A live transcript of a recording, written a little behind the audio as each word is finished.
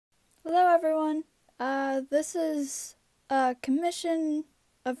Hello everyone. This is a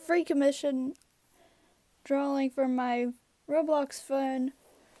free commission drawing from my Roblox phone,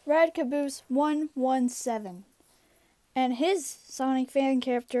 Redcaboose117, and his Sonic fan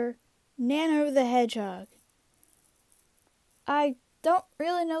character, Nano the hedgehog. I don't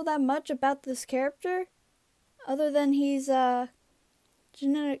really know that much about this character, other than he's a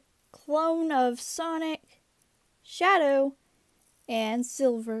genetic clone of Sonic, Shadow, and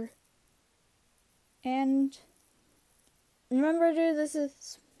Silver. And remember, dude, this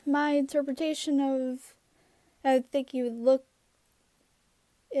is my interpretation of how I think you would look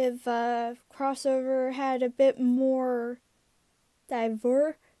if crossover had a bit more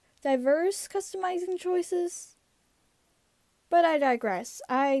diverse customizing choices. But I digress.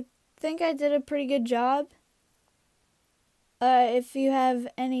 I think I did a pretty good job. If you have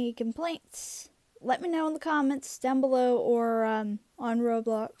any complaints, let me know in the comments down below or on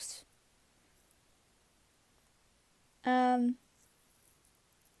Roblox.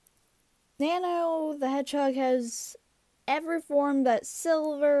 Nano the hedgehog has every form that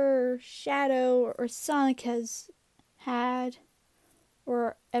Silver, Shadow, or Sonic has had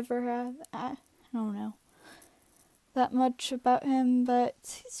or ever have. I don't know that much about him,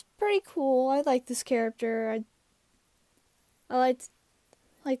 but he's pretty cool. I like this character. I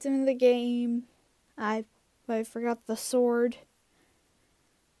liked him in the game. I forgot the sword.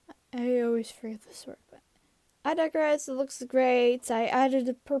 I always forget the sword, but I digress. It looks great. I added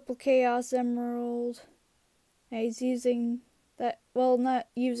a purple chaos emerald. He's using that, well, not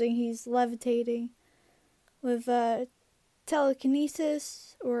using, he's levitating with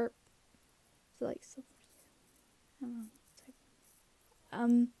telekinesis, or like, I don't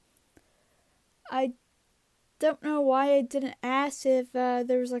know. I don't know why I didn't ask if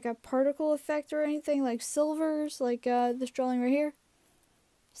there was like a particle effect or anything, like Silver's, like this drawing right here.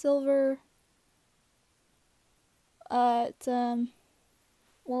 Silver.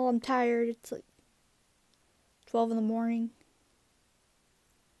 Well, I'm tired. It's like 12 in the morning.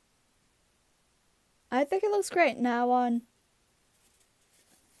 I think it looks great. Now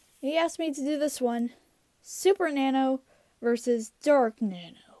he asked me to do this one. Super Nano versus Dark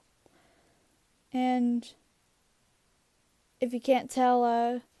Nano. And if you can't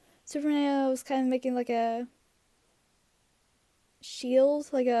tell, Super Nano is kind of making like a shield,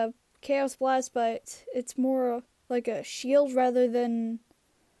 like a chaos blast, but it's more like a shield rather than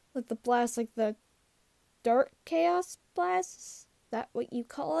like the blast, like the dark chaos blast. Is that what you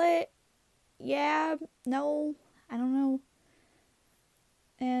call it? Yeah, no, I don't know.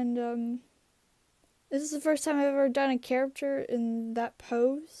 And this is the first time I've ever done a character in that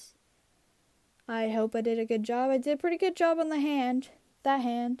pose. I hope I did a good job. I did a pretty good job on the hand. That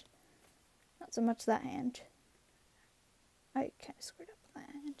hand. Not so much that hand. I kind of screwed up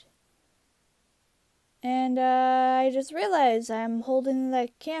that hand. And I just realized I'm holding the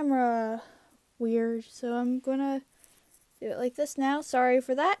camera weird, so I'm gonna do it like this now. Sorry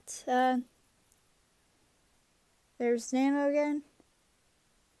for that. There's Nano again.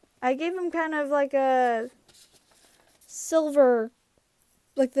 I gave him kind of like a silver,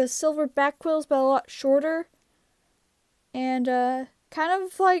 like the silver back quills, but a lot shorter. And kind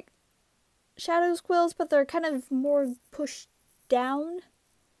of like Shadow's quills, but they're kind of more pushed down.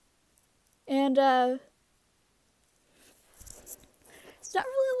 And it's not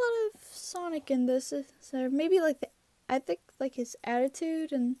really a lot of Sonic in this. So maybe like I think like his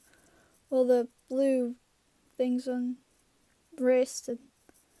attitude and, well, the blue things on wrist and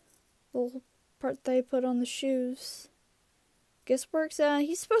the little part they put on the shoes, guess works.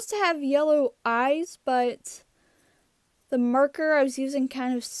 He's supposed to have yellow eyes, but the marker I was using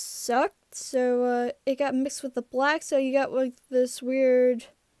kind of sucked, so it got mixed with the black, so you got like this weird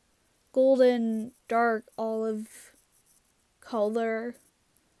golden dark olive color.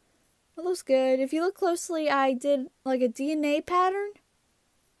 It looks good. If you look closely, I did like a DNA pattern,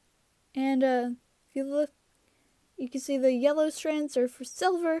 and if you look, you can see the yellow strands are for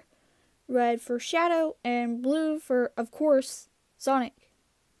Silver, red for Shadow, and blue for, of course, Sonic.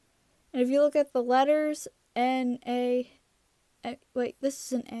 And if you look at the letters wait, this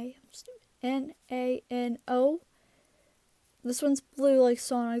is an A, I'm stupid. N-A-N-O. This one's blue like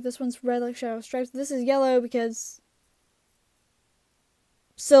Sonic, this one's red like Shadow Stripes. This is yellow because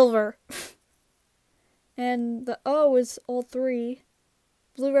Silver. And the O is all three.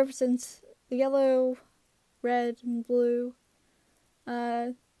 Blue represents the yellow, red, and blue.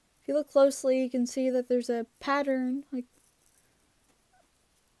 If you look closely, you can see that there's a pattern, like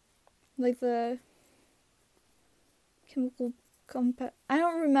the chemical compound. I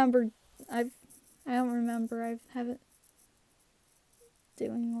don't remember. I haven't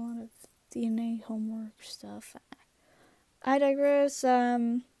doing a lot of DNA homework stuff. I digress.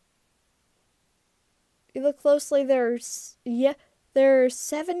 You look closely, there's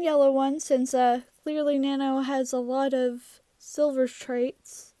 7 yellow ones, since clearly Nano has a lot of silver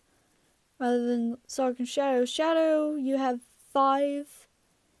traits rather than Sonic and Shadow. Shadow, you have 5,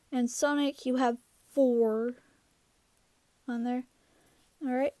 and Sonic, you have 4 on there.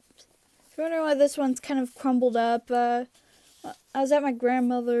 Alright. If you're wondering why this one's kind of crumbled up, I was at my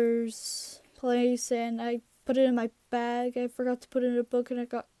grandmother's place and I put it in my bag. I forgot to put it in a book and it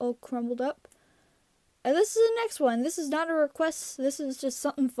got all crumbled up. And this is the next one. This is not a request. This is just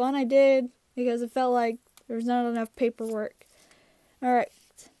something fun I did because it felt like there was not enough paperwork. Alright.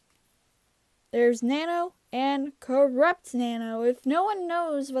 There's Nano and Corrupt Nano. If no one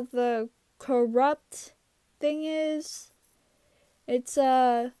knows what the corrupt thing is, it's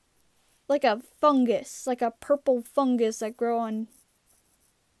like a fungus, like a purple fungus that grow on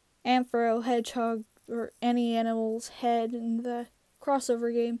Anthro, hedgehog, or any animal's head in the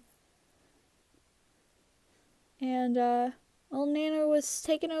crossover game. And well, Nano was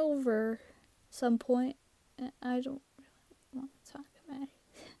taken over at some point. I don't really want to talk about it.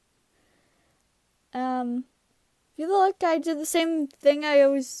 If you look, I did the same thing I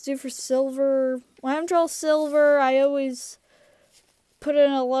always do for silver. When I draw silver, I always put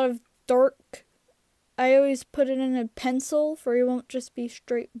in a lot of dark. I always put it in a pencil for he won't just be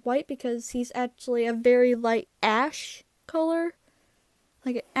straight white, because he's actually a very light ash color,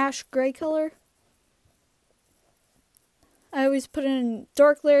 like an ash gray color. I always put it in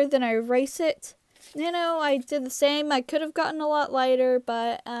dark layer, then I erase it. Nano, I did the same. I could have gotten a lot lighter,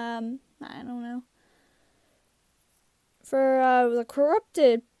 but I don't know. For the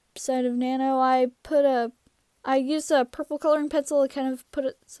corrupted side of Nano, I used a purple coloring pencil to kind of put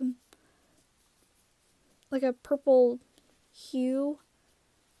it like a purple hue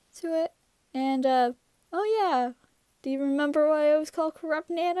to it. And oh yeah, do you remember what I always call Corrupt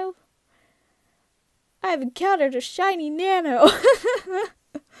Nano? I've encountered a shiny Nano.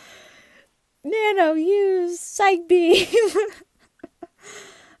 Nano, use Psych Beam.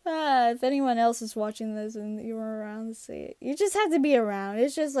 If anyone else is watching this and you were around to see it, you just have to be around.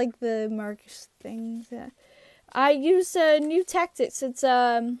 It's just like the Marcus things. Yeah. I used a new tactic since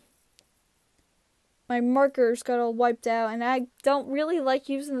my markers got all wiped out, and I don't really like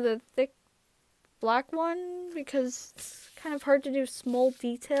using the thick black one because it's kind of hard to do small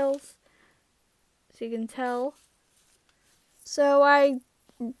details, so you can tell. So I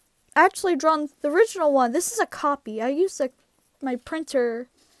actually drawn the original one. This is a copy. I used my printer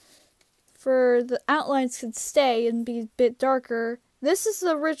for the outlines could stay and be a bit darker. This is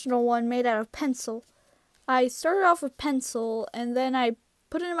the original one made out of pencil. I started off with pencil and then I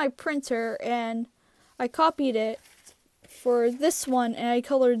put it in my printer and I copied it for this one and I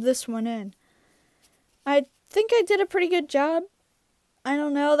colored this one in. I think I did a pretty good job. I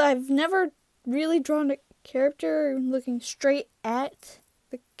don't know, I've never really drawn a character looking straight at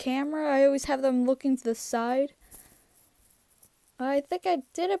the camera. I always have them looking to the side. I think I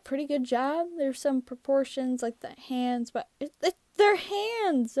did a pretty good job. There's some proportions like the hands, but they're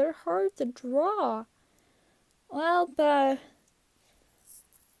hands. They're hard to draw. Well,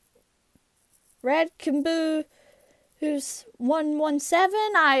 Redcaboose117,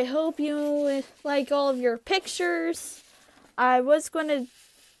 I hope you like all of your pictures. I was going to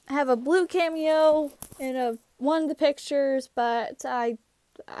have a blue cameo in one of the pictures, but I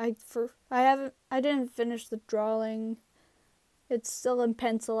didn't finish the drawing. It's still in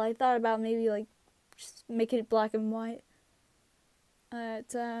pencil. I thought about maybe like just making it black and white.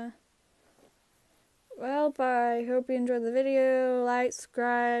 But well, I hope you enjoyed the video. Like,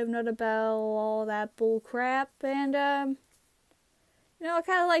 subscribe, note the bell, all that bull crap. And you know, I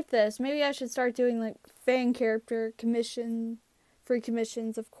kind of like this. Maybe I should start doing like fan character free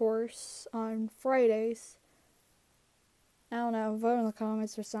commissions, of course, on Fridays. I don't know, vote in the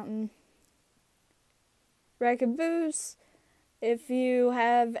comments or something. Redcaboose, if you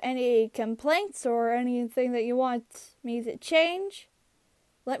have any complaints or anything that you want me to change,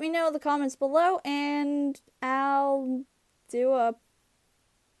 let me know in the comments below and I'll do a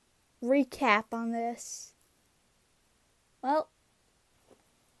recap on this. Well,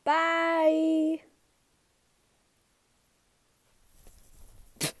 bye.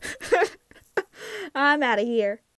 I'm out of here.